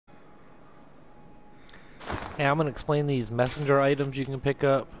Hey, I'm going to explain these messenger items you can pick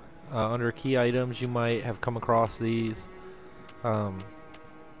up. Under key items, you might have come across these. Um,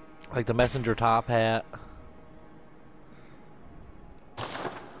 like the messenger top hat.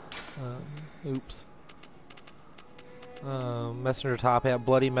 Oops. Messenger top hat,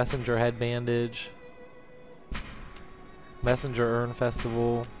 bloody messenger head bandage. Messenger urn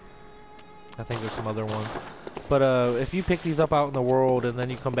festival. I think there's some other ones. But if you pick these up out in the world and then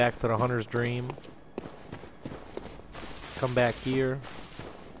you come back to the hunter's dream, come back here.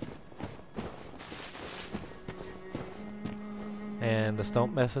 And the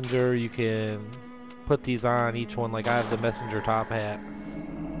stump messenger, you can put these on each one. Like I have the messenger top hat.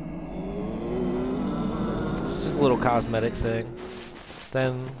 It's just a little cosmetic thing.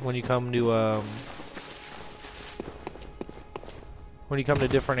 Then when you come to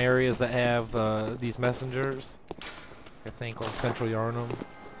different areas that have these messengers, I think like Central Yarnum.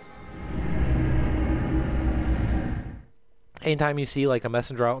 Anytime you see like a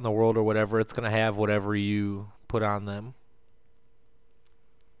messenger out in the world or whatever, it's gonna have whatever you put on them.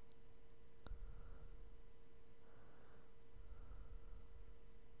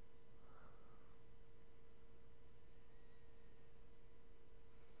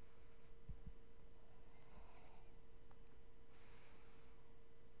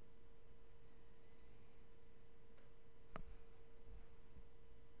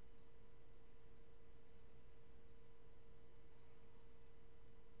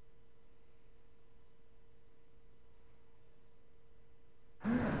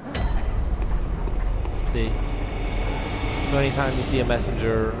 See? So anytime you see a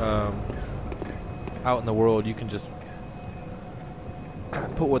messenger out in the world, you can just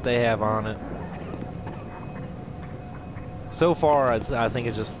put what they have on it. So far, I think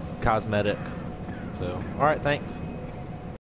it's just cosmetic. So, alright, thanks.